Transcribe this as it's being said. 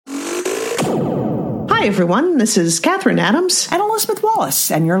Hi, everyone. This is Catherine Adams. And Elizabeth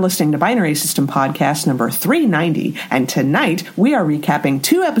Wallace, and you're listening to Binary System Podcast number 390. And tonight, we are recapping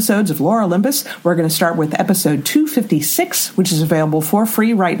 2 episodes of Lore Olympus. We're going to start with episode 256, which is available for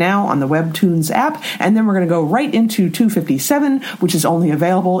free right now on the Webtoons app. And then we're going to go right into 257, which is only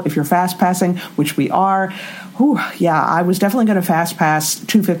available if you're fast passing, which we are. I was definitely going to fast pass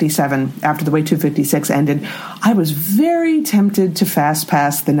 257 after the way 256 ended. I was very tempted to fast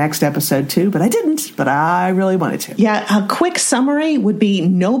pass the next episode too, but I didn't, but I really wanted to. Yeah, a quick summary would be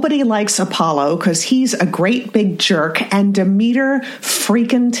nobody likes Apollo because he's a great big jerk, and Demeter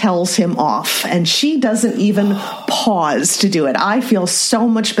freaking tells him off, and she doesn't even pause to do it. I feel so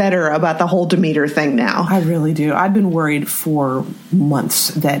much better about the whole Demeter thing now. I really do. I've been worried for months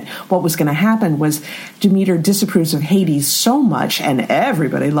that what was going to happen was Demeter disapproves of Hades so much, and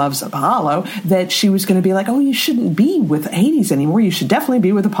everybody loves Apollo, that she was going to be like, oh, you shouldn't be with Hades anymore. You should definitely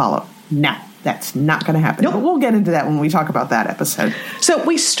be with Apollo. No, that's not going to happen. Nope. But we'll get into that when we talk about that episode. So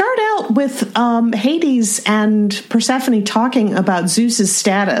we start out with Hades and Persephone talking about Zeus's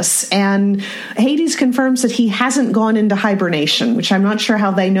status, and Hades confirms that he hasn't gone into hibernation, which I'm not sure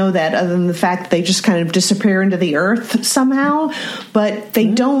how they know that other than the fact that they just kind of disappear into the earth somehow, but they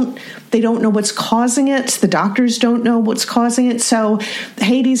don't know what's causing it. The doctors don't know what's causing it. So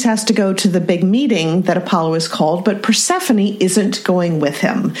Hades has to go to the big meeting that Apollo is called, but Persephone isn't going with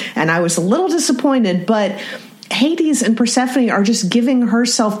him. And I was a little disappointed, but Hades and Persephone are just giving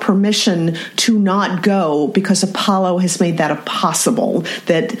herself permission to not go because Apollo has made that impossible.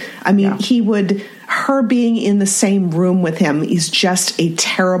 Her being in the same room with him is just a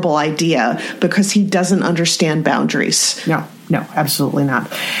terrible idea because he doesn't understand boundaries. No, absolutely not.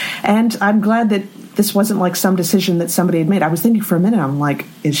 And I'm glad that this wasn't like some decision that somebody had made. I was thinking for a minute, I'm like,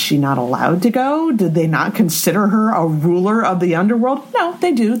 is she not allowed to go? Did they not consider her a ruler of the underworld? No,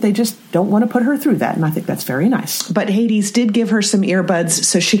 they do. They just don't want to put her through that. And I think that's very nice. But Hades did give her some earbuds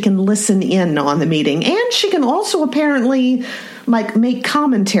so she can listen in on the meeting. And she can also apparently make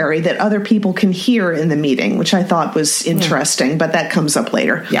commentary that other people can hear in the meeting, which I thought was interesting, but that comes up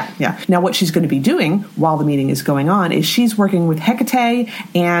later. Yeah. Now, what she's going to be doing while the meeting is going on is she's working with Hecate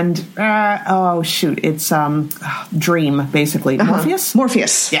and, it's Dream, basically.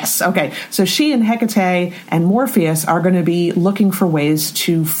 Morpheus. Yes, okay. So she and Hecate and Morpheus are going to be looking for ways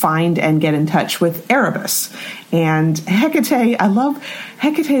to find and get in touch with Erebus. And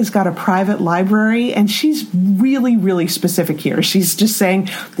Hecate's got a private library, and she's really, really specific here. She's just saying,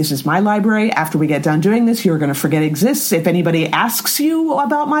 this is my library. After we get done doing this, you're going to forget it exists. If anybody asks you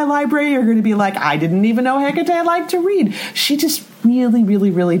about my library, you're going to be like, I didn't even know Hecate liked to read. She just really,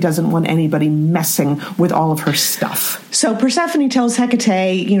 really, really doesn't want anybody messing with all of her stuff. So Persephone tells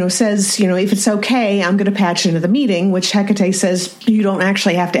Hecate, says, if it's okay, I'm going to patch into the meeting, which Hecate says you don't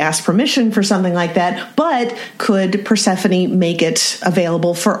actually have to ask permission for something like that, but could Persephone make it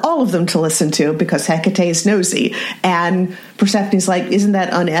available for all of them to listen to because Hecate is nosy? And Persephone's like, isn't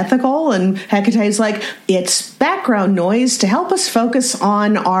that unethical? And Hecate's like, it's background noise to help us focus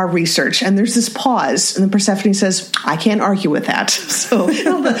on our research. And there's this pause, and then Persephone says, I can't argue with that. So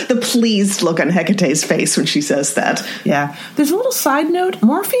the pleased look on Hecate's face when she says that. Yeah. There's a little side note.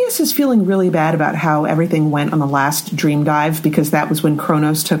 Morpheus is feeling really bad about how everything went on the last dream dive because that was when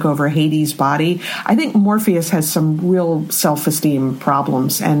Kronos took over Hades' body. I think Morpheus has some real self-esteem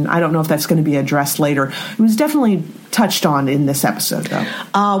problems, and I don't know if that's going to be addressed later. It was definitely touched on in this episode,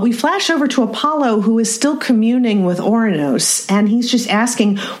 though. We flash over to Apollo, who is still communing with Ouranos, and he's just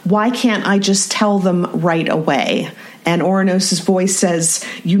asking, why can't I just tell them right away? And Ouranos' voice says,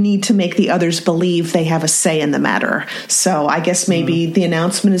 you need to make the others believe they have a say in the matter. So I guess maybe the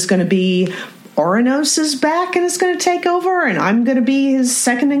announcement is going to be Ouranos is back and is going to take over, and I'm going to be his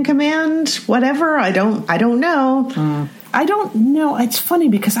second in command, whatever. I don't know. I don't know. It's funny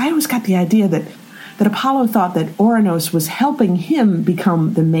because I always got the idea that Apollo thought that Ouranos was helping him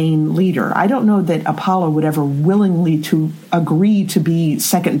become the main leader. I don't know that Apollo would ever willingly to agree to be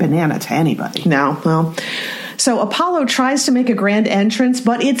second banana to anybody. No, well, so Apollo tries to make a grand entrance,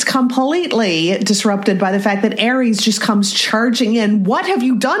 but it's completely disrupted by the fact that Ares just comes charging in. What have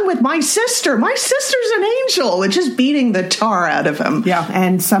you done with my sister? My sister's an angel. It's just beating the tar out of him. Yeah,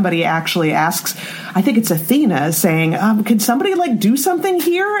 and somebody actually asks, I think it's Athena, saying, can somebody do something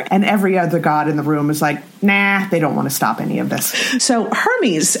here? And every other god in the room is like, nah, they don't want to stop any of this. So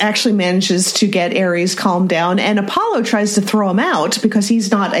Hermes actually manages to get Ares calmed down, and Apollo tries to throw him out because he's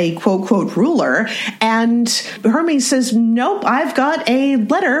not a quote-quote ruler. And Hermes says, nope, I've got a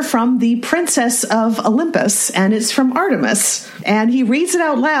letter from the princess of Olympus, and it's from Artemis. And he reads it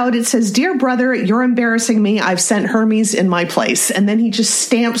out loud. It says, "Dear brother, you're embarrassing me. I've sent Hermes in my place." And then he just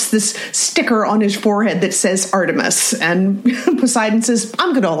stamps this sticker on his forehead that says Artemis. And Poseidon says,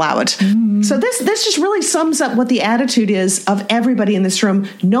 "I'm going to allow it." So this just really sums up what the attitude is of everybody in this room.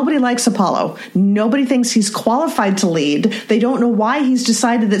 Nobody likes Apollo. Nobody thinks he's qualified to lead. They don't know why he's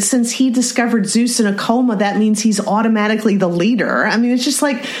decided that since he discovered Zeus in a coma, that means he's automatically the leader. I mean, it's just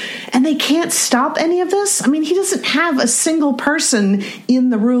like, and they can't stop any of this. I mean, he doesn't have a single person in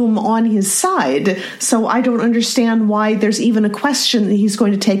the room on his side. So I don't understand why there's even a question that he's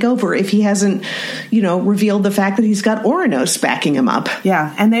going to take over if he hasn't, revealed the fact that he's got Oranos backing him up.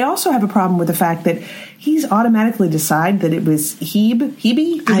 Yeah, and they also have a problem with the fact that he's automatically decided that it was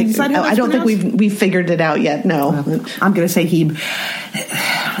Hebe? I don't think we've figured it out yet, no. I'm going to say Hebe.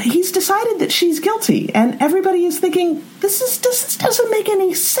 He's decided that she's guilty, and everybody is thinking, this doesn't make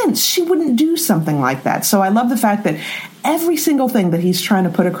any sense. She wouldn't do something like that. So I love the fact that every single thing that he's trying to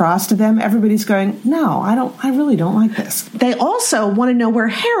put across to them, everybody's going, no, I really don't like this. They also want to know where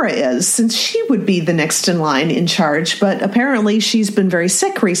Hera is, since she would be the next in line in charge. But apparently she's been very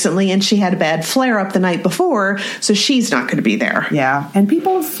sick recently, and she had a bad flare-up the night before, so she's not going to be there. Yeah, and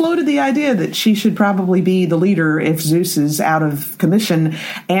people have floated the idea that she should probably be the leader if Zeus is out of commission.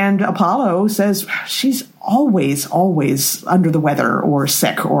 And Apollo says she's always under the weather or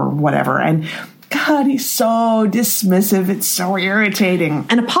sick or whatever. And God, he's so dismissive. It's so irritating.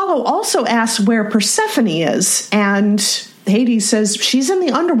 And Apollo also asks where Persephone is. And Hades says she's in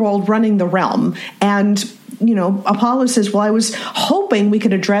the underworld running the realm. And Apollo says, well, I was hoping we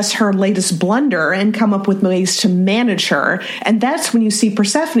could address her latest blunder and come up with ways to manage her. And that's when you see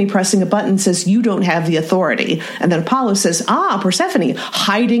Persephone pressing a button and says, you don't have the authority. And then Apollo says, Persephone,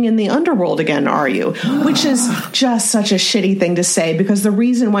 hiding in the underworld again, are you? Which is just such a shitty thing to say, because the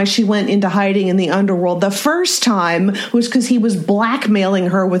reason why she went into hiding in the underworld the first time was because he was blackmailing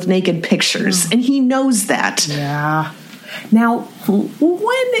her with naked pictures. And he knows that. Yeah. Now,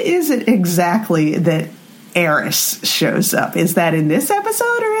 when is it exactly that Eris shows up? Is that in this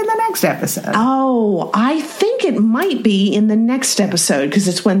episode or in the next episode? Oh, I think it might be in the next episode, because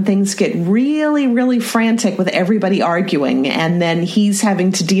it's when things get really, really frantic with everybody arguing, and then he's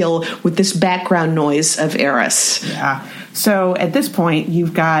having to deal with this background noise of Eris. Yeah. So at this point,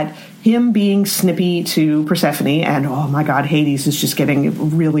 you've got him being snippy to Persephone, and oh my God, Hades is just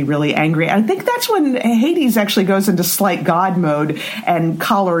getting really, really angry. I think that's when Hades actually goes into slight God mode and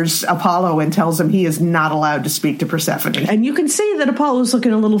collars Apollo and tells him he is not allowed to speak to Persephone. And you can see that Apollo's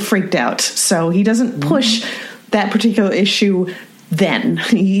looking a little freaked out, so he doesn't push that particular issue then.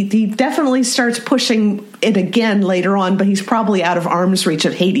 He definitely starts pushing it again later on, but he's probably out of arm's reach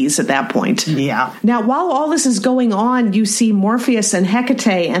of Hades at that point. Yeah. Now, while all this is going on, you see Morpheus and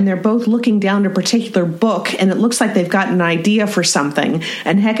Hecate, and they're both looking down a particular book, and it looks like they've got an idea for something.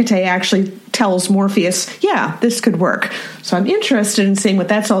 And Hecate actually tells Morpheus, yeah, this could work. So I'm interested in seeing what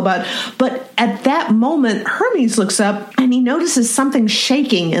that's all about. But at that moment, Hermes looks up and he notices something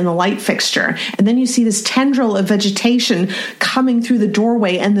shaking in the light fixture. And then you see this tendril of vegetation coming through the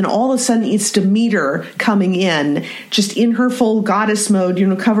doorway, and then all of a sudden it's Demeter coming in, just in her full goddess mode,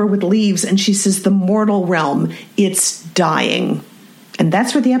 covered with leaves, and she says, the mortal realm, it's dying. And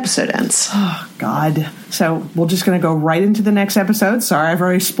that's where the episode ends. Oh, God. So we're just going to go right into the next episode. Sorry, I've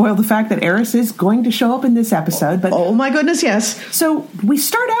already spoiled the fact that Eris is going to show up in this episode. But oh, my goodness, yes. So we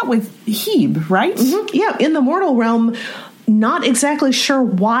start out with Hebe, right? Mm-hmm. Yeah, in the mortal realm. Not exactly sure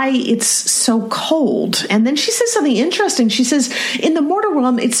why it's so cold. And then she says something interesting. She says, in the mortal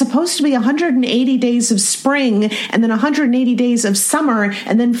realm, it's supposed to be 180 days of spring, and then 180 days of summer,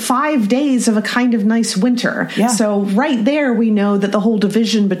 and then 5 days of a kind of nice winter. Yeah. So right there, we know that the whole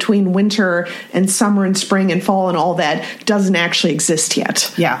division between winter and summer and spring and fall and all that doesn't actually exist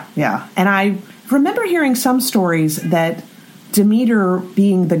yet. Yeah, yeah. And I remember hearing some stories that Demeter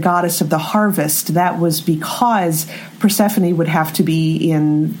being the goddess of the harvest, that was because Persephone would have to be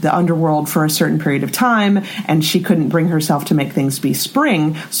in the underworld for a certain period of time, and she couldn't bring herself to make things be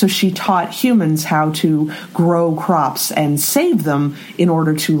spring, so she taught humans how to grow crops and save them in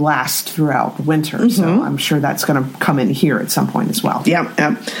order to last throughout winter. Mm-hmm. So I'm sure that's going to come in here at some point as well. Yeah.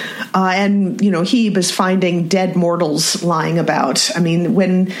 And, Hebe is finding dead mortals lying about. I mean,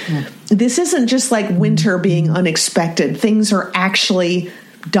 when this isn't just like winter being unexpected, things are actually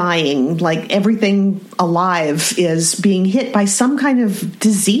dying, like everything alive is being hit by some kind of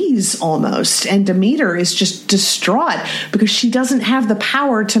disease almost. And Demeter is just distraught because she doesn't have the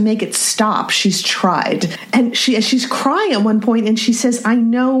power to make it stop. She's tried. And she's crying at one point, and she says, I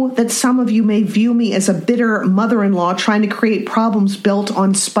know that some of you may view me as a bitter mother-in-law trying to create problems built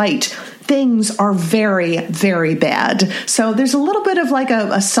on spite. Things are very, very bad. So there's a little bit of like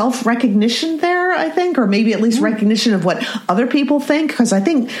a self-recognition there, I think, or maybe at least recognition of what other people think, because I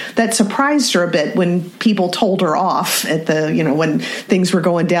think that surprised her a bit when people told her off at when things were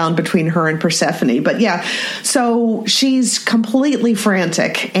going down between her and Persephone. But yeah, so she's completely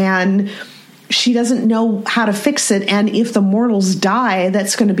frantic, and she doesn't know how to fix it. And if the mortals die,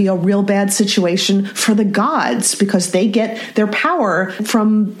 that's going to be a real bad situation for the gods, because they get their power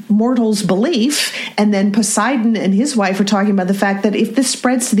from mortals' belief. And then Poseidon and his wife are talking about the fact that if this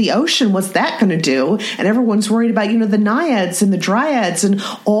spreads to the ocean, what's that going to do? And everyone's worried about, the naiads and the dryads and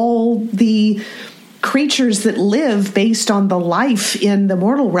all the creatures that live based on the life in the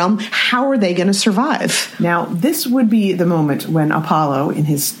mortal realm. How are they going to survive? Now, this would be the moment when Apollo, in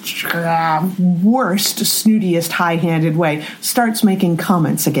his worst, snootiest, high-handed way, starts making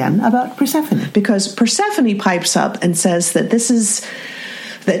comments again about Persephone. Because Persephone pipes up and says that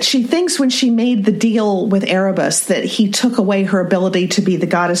she thinks when she made the deal with Erebus that he took away her ability to be the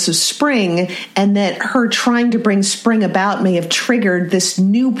goddess of spring, and that her trying to bring spring about may have triggered this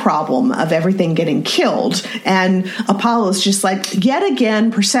new problem of everything getting killed. And Apollo's just like, yet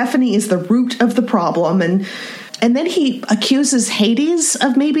again, Persephone is the root of the problem. And then he accuses Hades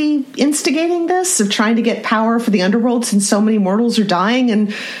of maybe instigating this, of trying to get power for the underworld since so many mortals are dying.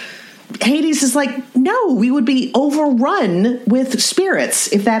 And Hades is like, no, we would be overrun with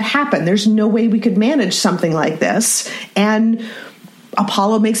spirits if that happened. There's no way we could manage something like this. And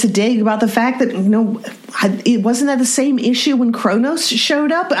Apollo makes a dig about the fact that, it wasn't that the same issue when Kronos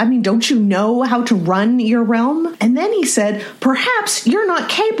showed up? I mean, don't you know how to run your realm? And then he said, perhaps you're not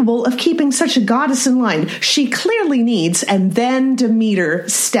capable of keeping such a goddess in line. She clearly needs. And then Demeter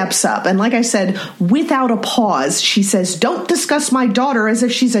steps up. And like I said, without a pause, she says, don't discuss my daughter as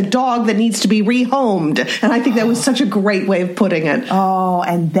if she's a dog that needs to be rehomed. And I think that was such a great way of putting it. Oh,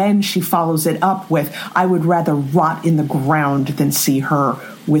 and then she follows it up with, I would rather rot in the ground than see her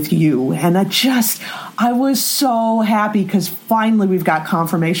with you. And I was so happy because finally we've got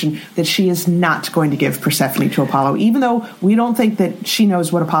confirmation that she is not going to give Persephone to Apollo. Even though we don't think that she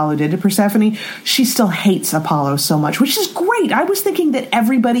knows what Apollo did to Persephone, she still hates Apollo so much, which is great. I was thinking that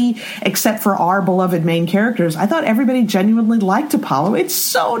everybody, except for our beloved main characters, I thought everybody genuinely liked Apollo. It's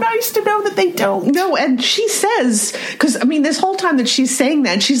so nice to know that they don't. No, and she says, because, this whole time that she's saying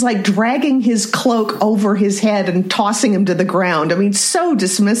that, she's like dragging his cloak over his head and tossing him to the ground. So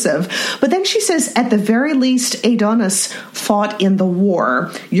dismissive. But then she says, at the very least, Adonis fought in the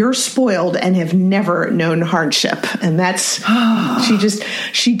war. You're spoiled and have never known hardship. And that's,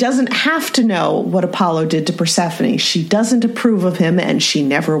 she doesn't have to know what Apollo did to Persephone. She doesn't approve of him, and she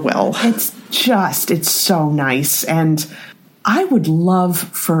never will. It's so nice. And I would love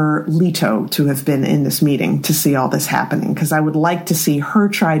for Leto to have been in this meeting to see all this happening, because I would like to see her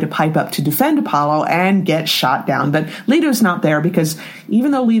try to pipe up to defend Apollo and get shot down. But Leto's not there because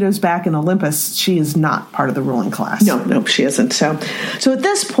even though Leto's back in Olympus, she is not part of the ruling class. No, she isn't. So at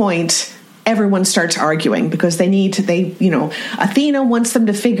this point, everyone starts arguing because Athena wants them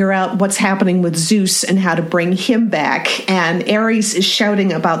to figure out what's happening with Zeus and how to bring him back. And Ares is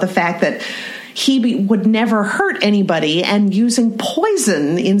shouting about the fact that he would never hurt anybody, and using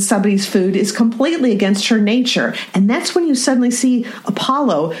poison in somebody's food is completely against her nature. And that's when you suddenly see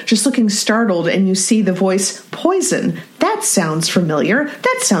Apollo just looking startled, and you see the voice, poison. That sounds familiar.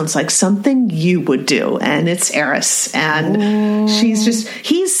 That sounds like something you would do. And it's Eris. And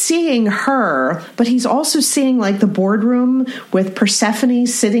he's seeing her, but he's also seeing like the boardroom with Persephone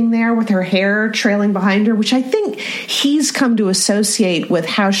sitting there with her hair trailing behind her, which I think he's come to associate with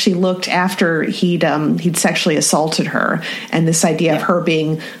how she looked after he'd sexually assaulted her, and this idea of her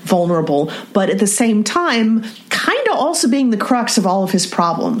being vulnerable, but at the same time, kind of also being the crux of all of his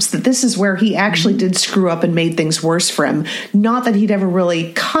problems, that this is where he actually did screw up and made things worse for him. Not that he'd ever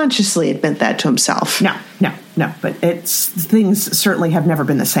really consciously admit that to himself. No, but things certainly have never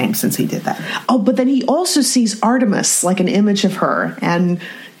been the same since he did that. Oh, but then he also sees Artemis, like an image of her, and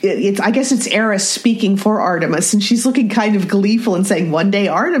I guess it's Eris speaking for Artemis, and she's looking kind of gleeful and saying, one day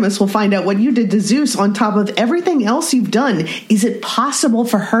Artemis will find out what you did to Zeus on top of everything else you've done. Is it possible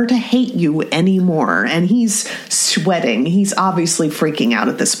for her to hate you anymore? And he's sweating. He's obviously freaking out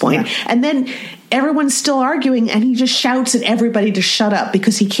at this point. Yeah. And then everyone's still arguing, and he just shouts at everybody to shut up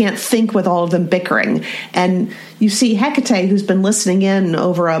because he can't think with all of them bickering. And you see Hecate, who's been listening in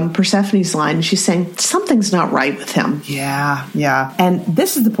over Persephone's line, and she's saying, something's not right with him. Yeah. And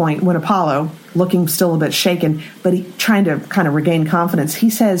this is the point when Apollo, looking still a bit shaken, but trying to kind of regain confidence, he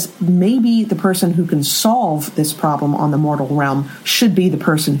says maybe the person who can solve this problem on the mortal realm should be the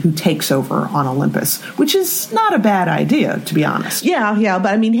person who takes over on Olympus, which is not a bad idea, to be honest. Yeah,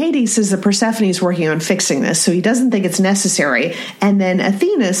 but I mean, Hades says that Persephone's working on fixing this, so he doesn't think it's necessary. And then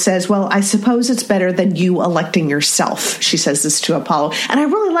Athena says, well, I suppose it's better than you electing yourself. She says this to Apollo. And I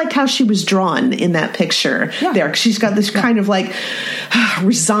really liked how she was drawn in that picture there. She's got this kind of like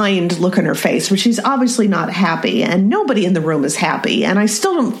resigned look on her face, where she's obviously not happy, and nobody in the room is happy. And I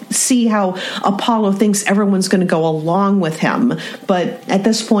still don't see how Apollo thinks everyone's going to go along with him. But at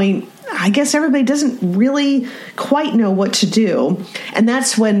this point, I guess everybody doesn't really quite know what to do. And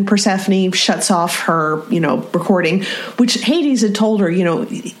that's when Persephone shuts off her, recording, which Hades had told her,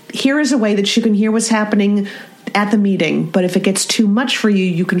 here is a way that you can hear what's happening at the meeting, but if it gets too much for you,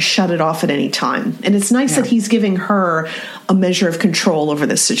 you can shut it off at any time. And it's nice that he's giving her a measure of control over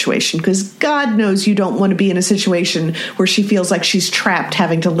this situation, because God knows you don't want to be in a situation where she feels like she's trapped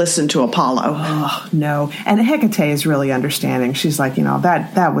having to listen to Apollo. Oh, no. And Hecate is really understanding. She's like,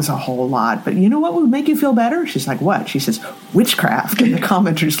 that was a whole lot. But you know what would make you feel better? She's like, what? She says, witchcraft. And the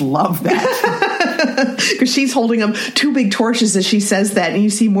commenters love that. Because she's holding up two big torches as she says that, and you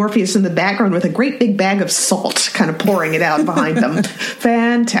see Morpheus in the background with a great big bag of salt kind of pouring it out behind them.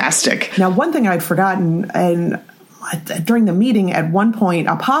 Fantastic. Now, one thing I'd forgotten, and during the meeting at one point,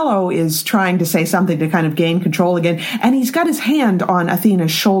 Apollo is trying to say something to kind of gain control again, and he's got his hand on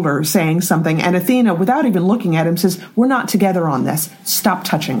Athena's shoulder saying something, and Athena, without even looking at him, says, we're not together on this. Stop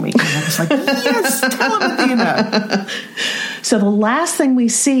touching me. And I was like, yes, tell him, Athena. So the last thing we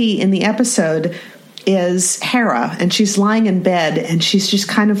see in the episode is Hera, and she's lying in bed, and she's just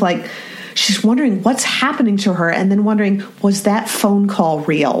kind of like, she's wondering what's happening to her, and then wondering, was that phone call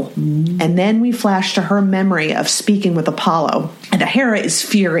real? Mm-hmm. And then we flash to her memory of speaking with Apollo. And Hera is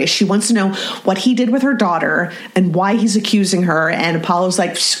furious. She wants to know what he did with her daughter and why he's accusing her. And Apollo's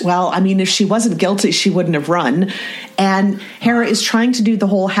like, well, I mean, if she wasn't guilty, she wouldn't have run. And Hera is trying to do the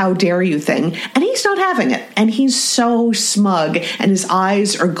whole how dare you thing, and he's not having it. And he's so smug, and his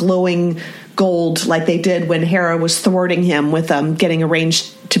eyes are glowing gold like they did when Hera was thwarting him with getting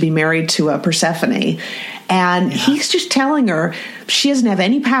arranged to be married to Persephone. And he's just telling her she doesn't have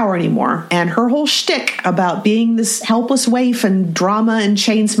any power anymore. And her whole shtick about being this helpless waif and drama and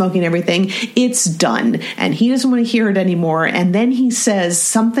chain smoking and everything, it's done. And he doesn't want to hear it anymore. And then he says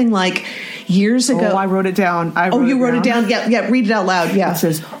something like, years ago... Oh, I wrote it down. You wrote it down? Yeah, read it out loud. Yeah. It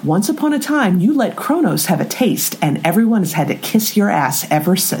says, once upon a time, you let Kronos have a taste, and everyone has had to kiss your ass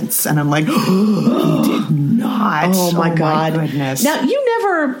ever since. And I'm like, oh, he did not. Oh, my God. My goodness. Now,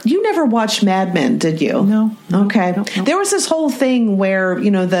 you never watched Mad Men, did you? No. Okay. No. There was this whole thing where,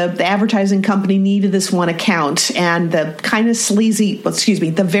 the advertising company needed this one account, and the kind of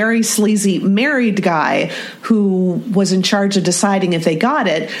the very sleazy married guy who was in charge of deciding if they got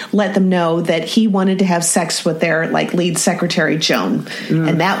it, let them know that he wanted to have sex with their lead secretary, Joan.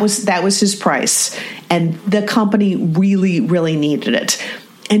 And that was his price. And the company really, really needed it.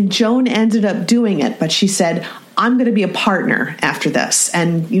 And Joan ended up doing it, but she said, I'm going to be a partner after this.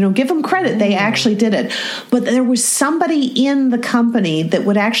 And, give them credit. They actually did it. But there was somebody in the company that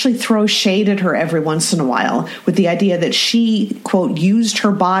would actually throw shade at her every once in a while with the idea that she, quote, used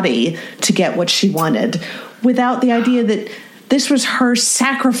her body to get what she wanted, without the idea that this was her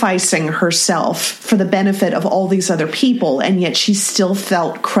sacrificing herself for the benefit of all these other people, and yet she still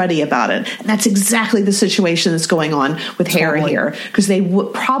felt cruddy about it. And that's exactly the situation that's going on with Hera here, because they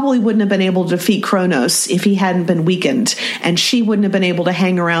probably wouldn't have been able to defeat Kronos if he hadn't been weakened, and she wouldn't have been able to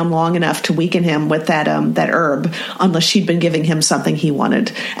hang around long enough to weaken him with that herb unless she'd been giving him something he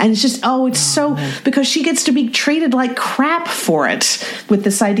wanted. And it's just, because she gets to be treated like crap for it, with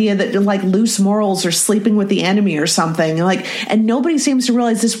this idea that loose morals or sleeping with the enemy or something, and nobody seems to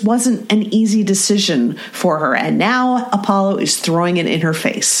realize this wasn't an easy decision for her. And now Apollo is throwing it in her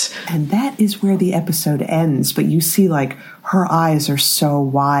face. And that is where the episode ends. But you see, her eyes are so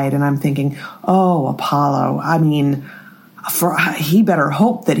wide. And I'm thinking, oh, Apollo. I mean, he better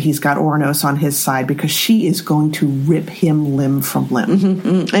hope that he's got Ouranos on his side, because she is going to rip him limb from limb.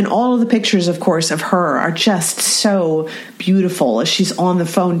 Mm-hmm. And all of the pictures, of course, of her are just so beautiful as she's on the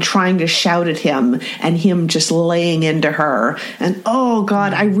phone trying to shout at him and him just laying into her. And oh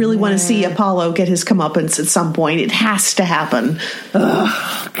God, I really want to see Apollo get his comeuppance at some point. It has to happen.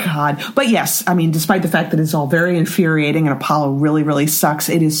 Oh God. But yes, I mean, despite the fact that it's all very infuriating and Apollo really, really sucks,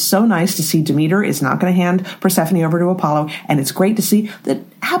 it is so nice to see Demeter is not going to hand Persephone over to Apollo. And it's great to see that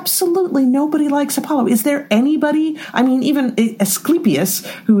absolutely nobody likes Apollo. Is there anybody? I mean, even Asclepius,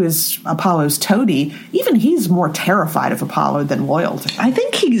 who is Apollo's toady, even he's more terrified of Apollo than loyal to him. I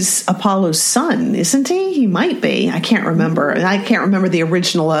think he's Apollo's son, isn't he? He might be. I can't remember. I can't remember the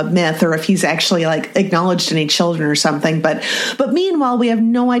original myth, or if he's actually like acknowledged any children or something. But meanwhile, we have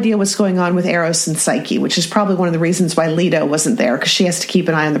no idea what's going on with Eros and Psyche, which is probably one of the reasons why Leto wasn't there, because she has to keep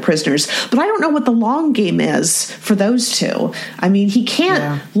an eye on the prisoners. But I don't know what the long game is for those two. I mean, he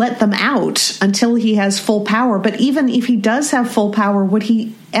can't let them out until he has full power. But even if he does have full power, would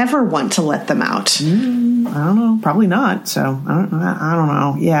he ever want to let them out? I don't know. Probably not. So I don't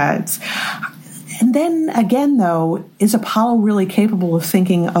know. Yeah. And then again, though, is Apollo really capable of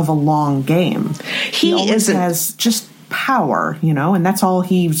thinking of a long game? He always has just power, and that's all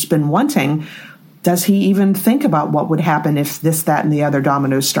he's been wanting. Does he even think about what would happen if this, that, and the other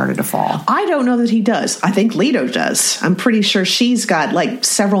dominoes started to fall? I don't know that he does. I think Leto does. I'm pretty sure she's got like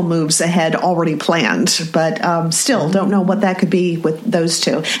several moves ahead already planned, but still don't know what that could be with those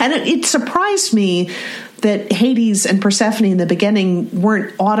two. And it surprised me that Hades and Persephone in the beginning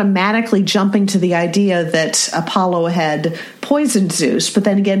weren't automatically jumping to the idea that Apollo had poisoned Zeus. But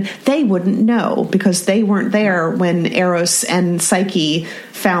then again, they wouldn't know because they weren't there when Eros and Psyche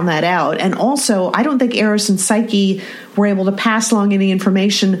found that out. And also, I don't think Eros and Psyche were able to pass along any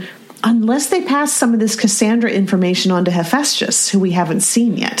information unless they passed some of this Cassandra information on to Hephaestus, who we haven't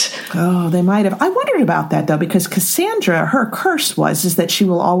seen yet. Oh, they might have. I wondered about that, though, because Cassandra, her curse is that she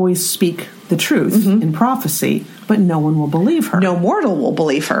will always speak the truth in prophecy, but no one will believe her. No mortal will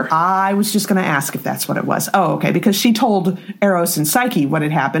believe her. I was just going to ask if that's what it was. Oh, okay, because she told Eros and Psyche what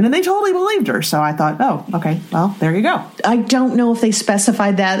had happened, and they totally believed her. So I thought, oh, okay, well, there you go. I don't know if they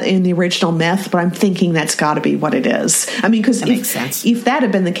specified that in the original myth, but I'm thinking that's got to be what it is. I mean, because if that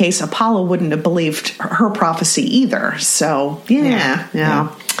had been the case, Apollo wouldn't have believed her prophecy either. So, yeah.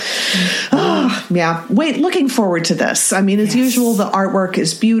 Wait, looking forward to this. I mean, as usual, the artwork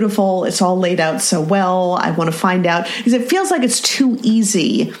is beautiful. It's all laid out so well. I want to find out, because it feels like it's too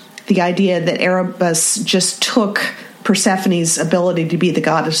easy, the idea that Erebus just took Persephone's ability to be the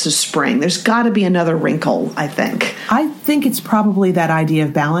goddess of spring. There's got to be another wrinkle, I think. I think it's probably that idea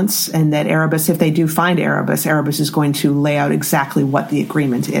of balance, and that Erebus, if they do find Erebus is going to lay out exactly what the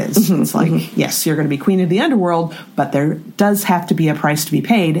agreement is. It's like, yes, you're going to be queen of the underworld, but there does have to be a price to be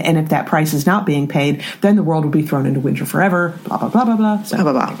paid, and if that price is not being paid, then the world will be thrown into winter forever, blah, blah, blah, blah, blah. So,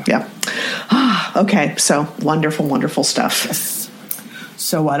 blah, blah, blah. Yeah. Okay, so wonderful, wonderful stuff. Yes.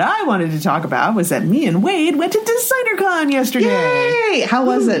 So what I wanted to talk about was that me and Wade went to DesignerCon yesterday. Yay! How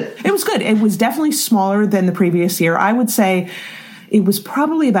was it? It was good. It was definitely smaller than the previous year. I would say it was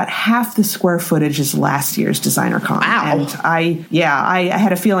probably about half the square footage as last year's DesignerCon. Wow. And I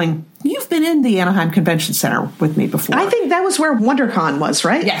had a feeling, you've been in the Anaheim Convention Center with me before. I think that was where WonderCon was,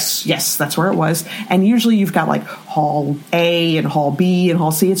 right? Yes, that's where it was. And usually you've got like Hall A and Hall B and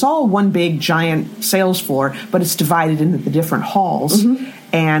Hall C. It's all one big giant sales floor, but it's divided into the different halls.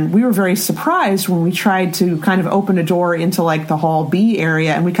 And we were very surprised when we tried to kind of open a door into like the Hall B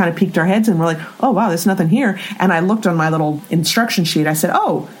area, and we kind of peeked our heads and we're like, oh, wow, there's nothing here. And I looked on my little instruction sheet. I said,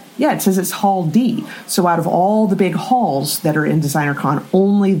 oh, yeah, it says it's Hall D. So out of all the big halls that are in DesignerCon,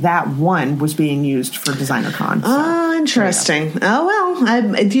 only that one was being used for DesignerCon. So, interesting. Oh,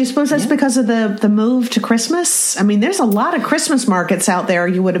 well, do you suppose that's because of the move to Christmas? I mean, there's a lot of Christmas markets out there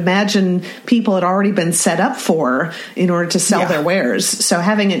you would imagine people had already been set up for in order to sell their wares. So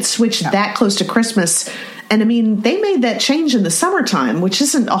having it switched that close to Christmas, and I mean, they made that change in the summertime, which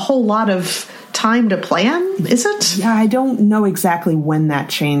isn't a whole lot of time to plan, is it? Yeah, I don't know exactly when that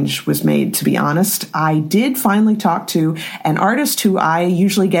change was made, to be honest. I did finally talk to an artist who I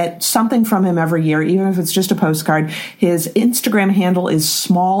usually get something from him every year, even if it's just a postcard. His Instagram handle is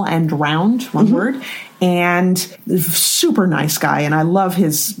small and round, one word, and super nice guy. And I love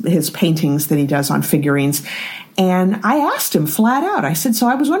his paintings that he does on figurines. And I asked him flat out, I said, so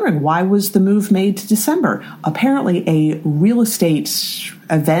I was wondering, why was the move made to December? Apparently a real estate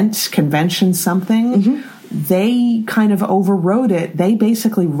event, convention, something, they kind of overrode it. They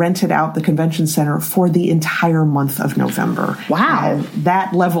basically rented out the convention center for the entire month of November. Wow. And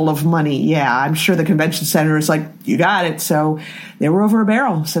that level of money, I'm sure the convention center is like, You got it. So they were over a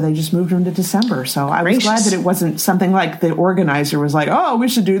barrel. So they just moved them to December. So I was glad that it wasn't something like the organizer was like, oh, we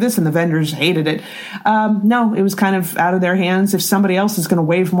should do this. And the vendors hated it. No, it was kind of out of their hands. If somebody else is going to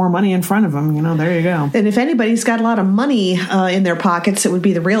wave more money in front of them, there you go. And if anybody's got a lot of money in their pockets, it would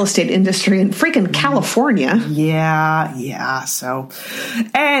be the real estate industry in freaking California. Yeah. So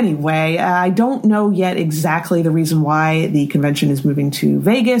anyway, I don't know yet exactly the reason why the convention is moving to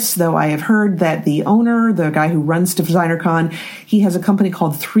Vegas, though I have heard that the owner, the guy who runs DesignerCon, he has a company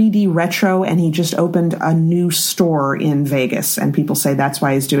called 3D Retro, and he just opened a new store in Vegas, and people say that's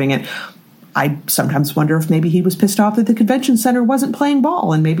why he's doing it. I sometimes wonder if maybe he was pissed off that the convention center wasn't playing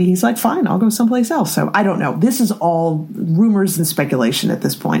ball, and maybe he's like, fine, I'll go someplace else. So I don't know. This is all rumors and speculation at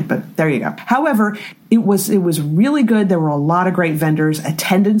this point, but there you go. However, it was really good. There were a lot of great vendors.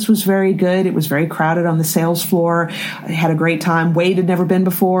 Attendance was very good. It was very crowded on the sales floor. I had a great time. Wade had never been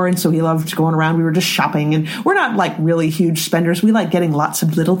before, and so he loved going around. We were just shopping, and we're not like really huge spenders. We like getting lots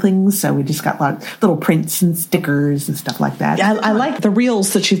of little things, so we just got little prints and stickers and stuff like that. Yeah, I like the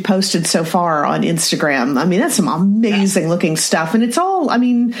reels that you've posted so far on Instagram. I mean, that's some amazing looking stuff, and it's all,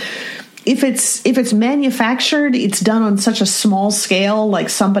 if it's manufactured, it's done on such a small scale, like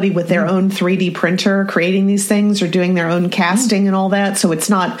somebody with their own 3D printer creating these things or doing their own casting and all that. So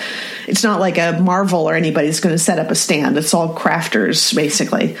it's not like a Marvel or anybody's going to set up a stand. It's all crafters,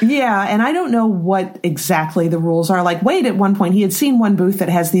 basically. Yeah, and I don't know what exactly the rules are. Like Wade, at one point, he had seen one booth that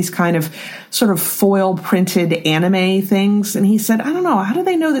has these kind of sort of foil printed anime things, and he said, I don't know, how do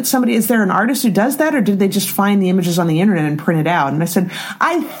they know that is there an artist who does that, or did they just find the images on the internet and print it out? And I said,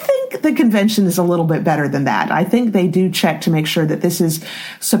 I think the convention is a little bit better than that. I think they do check to make sure that this is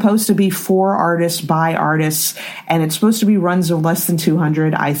supposed to be for artists, by artists, and it's supposed to be runs of less than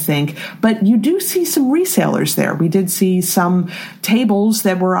 200, I think. But you do see some resellers there. We did see some tables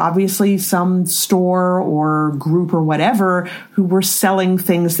that were obviously some store or group or whatever who were selling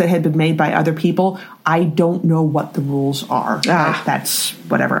things that had been made by other people. I don't know what the rules are. That's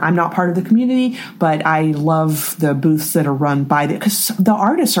whatever. I'm not part of the community, but I love the booths that are run by because the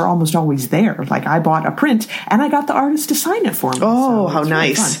artists are almost always there. Like I bought a print and I got the artist to sign it for me. Oh, so how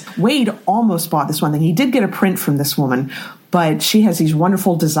nice. Really Wade almost bought this one thing. He did get a print from this woman, but she has these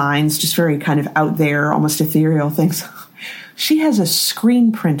wonderful designs, just very kind of out there, almost ethereal things. She has a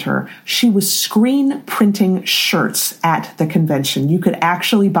screen printer. She was screen printing shirts at the convention. You could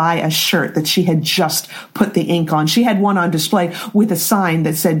actually buy a shirt that she had just put the ink on. She had one on display with a sign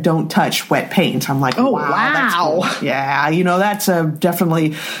that said, don't touch wet paint. I'm like, oh, wow. That's cool. Yeah, that's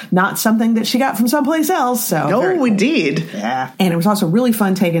definitely not something that she got from someplace else. So no, cool. Indeed. Yeah. And it was also really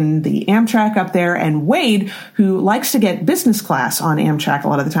fun taking the Amtrak up there. And Wade, who likes to get business class on Amtrak a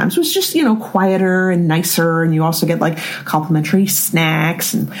lot of the times, was just, quieter and nicer. And you also get like complimentary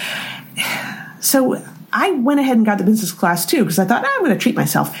snacks. And so I went ahead and got the business class too, because I thought, I'm going to treat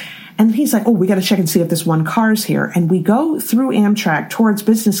myself. And he's like, oh, we got to check and see if this one car's here. And we go through Amtrak towards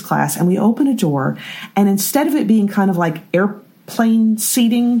business class and we open a door. And instead of it being kind of like airplane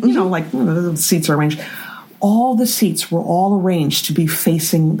seating, the seats are arranged, all the seats were all arranged to be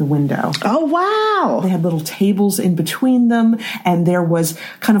facing the window. Oh, wow. They had little tables in between them, and there was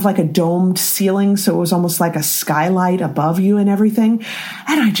kind of like a domed ceiling, so it was almost like a skylight above you and everything.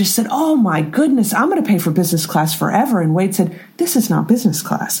 And I just said, oh my goodness, I'm going to pay for business class forever. And Wade said, this is not business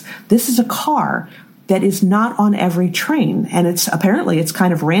class. This is a car that is not on every train. And it's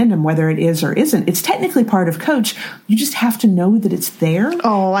kind of random whether it is or isn't. It's technically part of coach. You just have to know that it's there.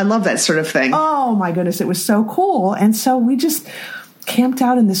 Oh, I love that sort of thing. Oh my goodness. It was so cool. And so we just camped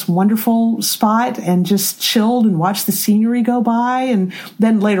out in this wonderful spot and just chilled and watched the scenery go by. And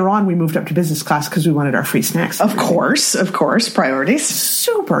then later on, we moved up to business class because we wanted our free snacks. Of course. Priorities.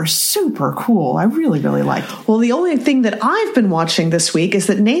 Super, super cool. I really, really liked it. Well, the only thing that I've been watching this week is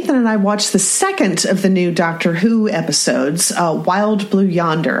that Nathan and I watched the second of the new Doctor Who episodes, Wild Blue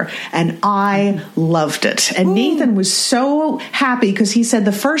Yonder, and I loved it. And Nathan was so happy because he said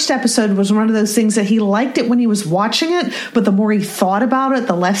the first episode was one of those things that he liked it when he was watching it, but the more he thought about it,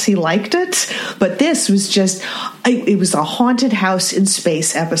 the less he liked it. But this was just, it was a haunted house in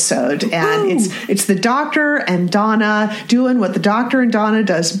space episode. And it's the Doctor and Donna doing what the Doctor and Donna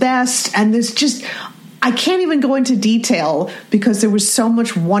does best. And there's just, I can't even go into detail because there was so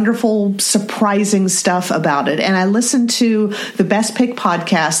much wonderful, surprising stuff about it. And I listened to the Best Pick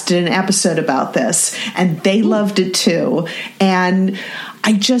podcast, did an episode about this, and they loved it too. And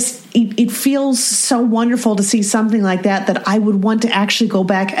I just, it feels so wonderful to see something like that I would want to actually go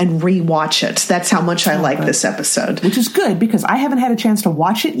back and rewatch it. That's how much I like this episode. Which is good because I haven't had a chance to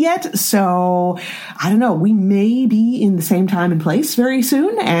watch it yet. So I don't know. We may be in the same time and place very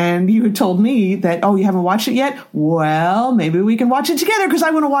soon. And you had told me that, oh, you haven't watched it yet? Well, maybe we can watch it together because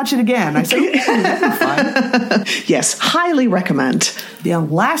I want to watch it again. I said, that'd be fun. Yes, highly recommend. The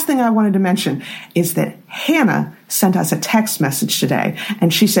last thing I wanted to mention is that Hannah sent us a text message today,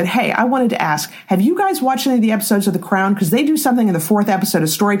 and she said, hey, I wanted to ask, have you guys watched any of the episodes of The Crown? Because they do something in the 4th episode, a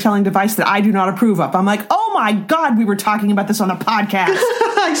storytelling device that I do not approve of. I'm like, oh my God, we were talking about this on a podcast.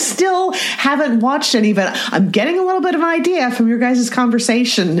 I still haven't watched any, but I'm getting a little bit of an idea from your guys'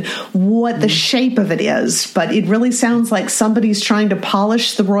 conversation what the shape of it is. But it really sounds like somebody's trying to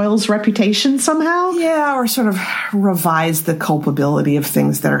polish the royals' reputation somehow. Yeah, or sort of revise the culpability of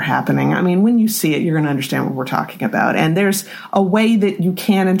things that are happening. I mean, when you see it, you're going to understand what we're talking about. And there's a way that you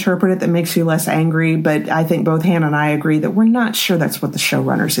can interpret it that makes you less angry, but I think both Hannah and I agree that we're not sure that's what the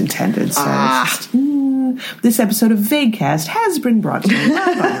showrunners intended. So it's just, this episode of Vaguecast has been brought to you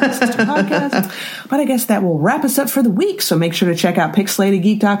by the System Podcast. But I guess that will wrap us up for the week. So make sure to check out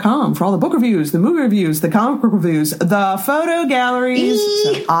pixelatedgeek.com for all the book reviews, the movie reviews, the comic book reviews, the photo galleries.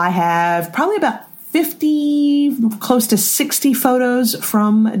 So I have probably about 50, close to 60 photos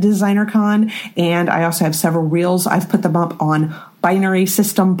from DesignerCon, and I also have several reels. I've put them up on Binary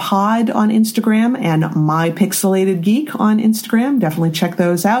System Pod on Instagram and My Pixelated Geek on Instagram. Definitely check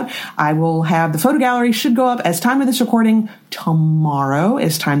those out. I will have the photo gallery should go up as time of this recording tomorrow,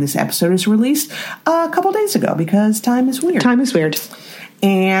 as time this episode is released, a couple days ago, because time is weird. Time is weird.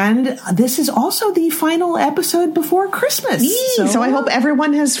 And this is also the final episode before Christmas. So I hope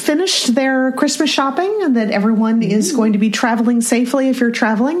everyone has finished their Christmas shopping and that everyone is going to be traveling safely if you're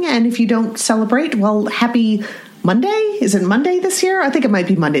traveling. And if you don't celebrate, well, happy Monday? Is it Monday this year? I think it might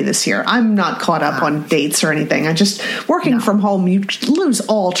be Monday this year. I'm not caught up on dates or anything. I just, working from home, you lose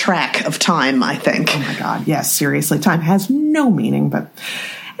all track of time, I think. Oh my God. Yes, seriously. Time has no meaning, but...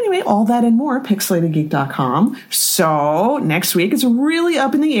 Anyway, all that and more, pixelatedgeek.com. So next week is really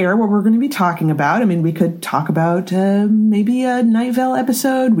up in the air what we're going to be talking about. I mean, we could talk about maybe a Night Vale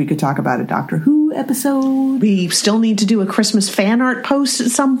episode. We could talk about a Doctor Who episode. We still need to do a Christmas fan art post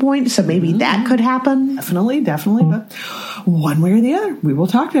at some point, so maybe that could happen. Definitely. But one way or the other, we will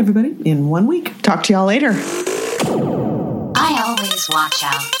talk to everybody in 1 week. Talk to y'all later. I always watch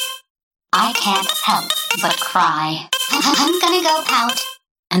out. I can't help but cry. I'm gonna go pout.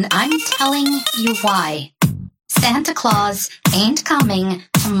 And I'm telling you why. Santa Claus ain't coming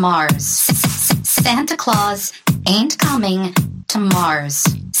to Mars. Santa Claus ain't coming to Mars.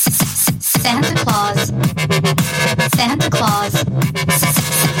 Santa Claus. Santa Claus.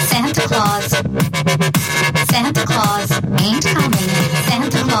 Santa Claus. Santa Claus ain't coming.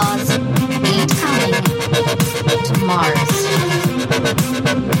 Santa Claus ain't coming to Mars.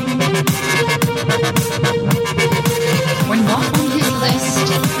 We're not on his list.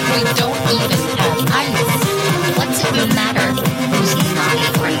 We don't even have ice. What's it matter who's naughty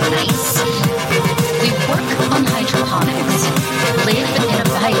or nice? We work on hydroponics, live in a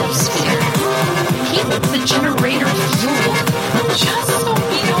biosphere, keep the generator fueled, just so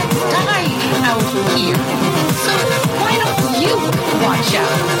we don't die out here. So why don't you watch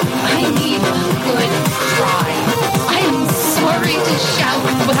out? I need a good cry. I am sorry to shout,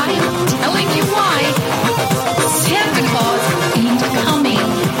 but I am telling you why. Santa Claus ain't coming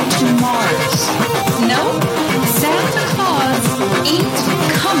to Mars. No, Santa Claus ain't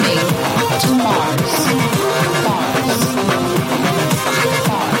coming to Mars. Mars. Mars. Mars.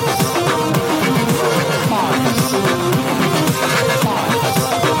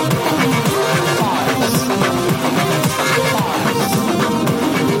 Mars.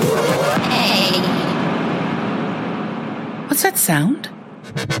 Hey. What's that sound?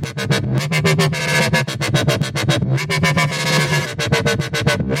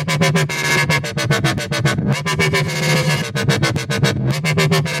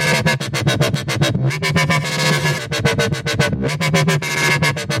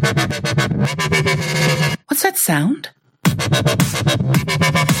 What's that sound?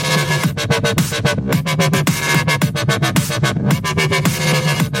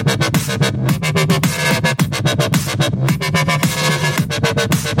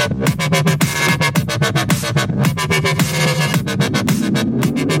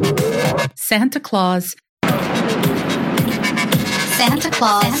 Santa Claus. Santa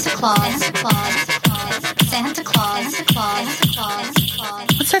Claus. Santa Claus. Santa Claus. Santa Claus. Santa Claus. Santa Claus.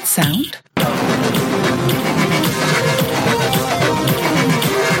 What's that sound?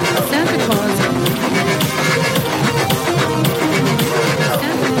 Santa Claus.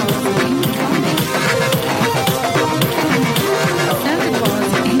 Santa Claus.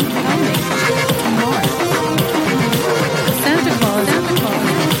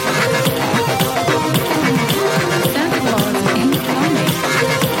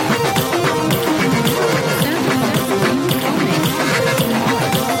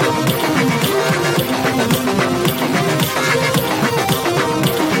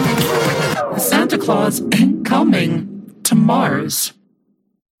 Claus ain't coming to Mars.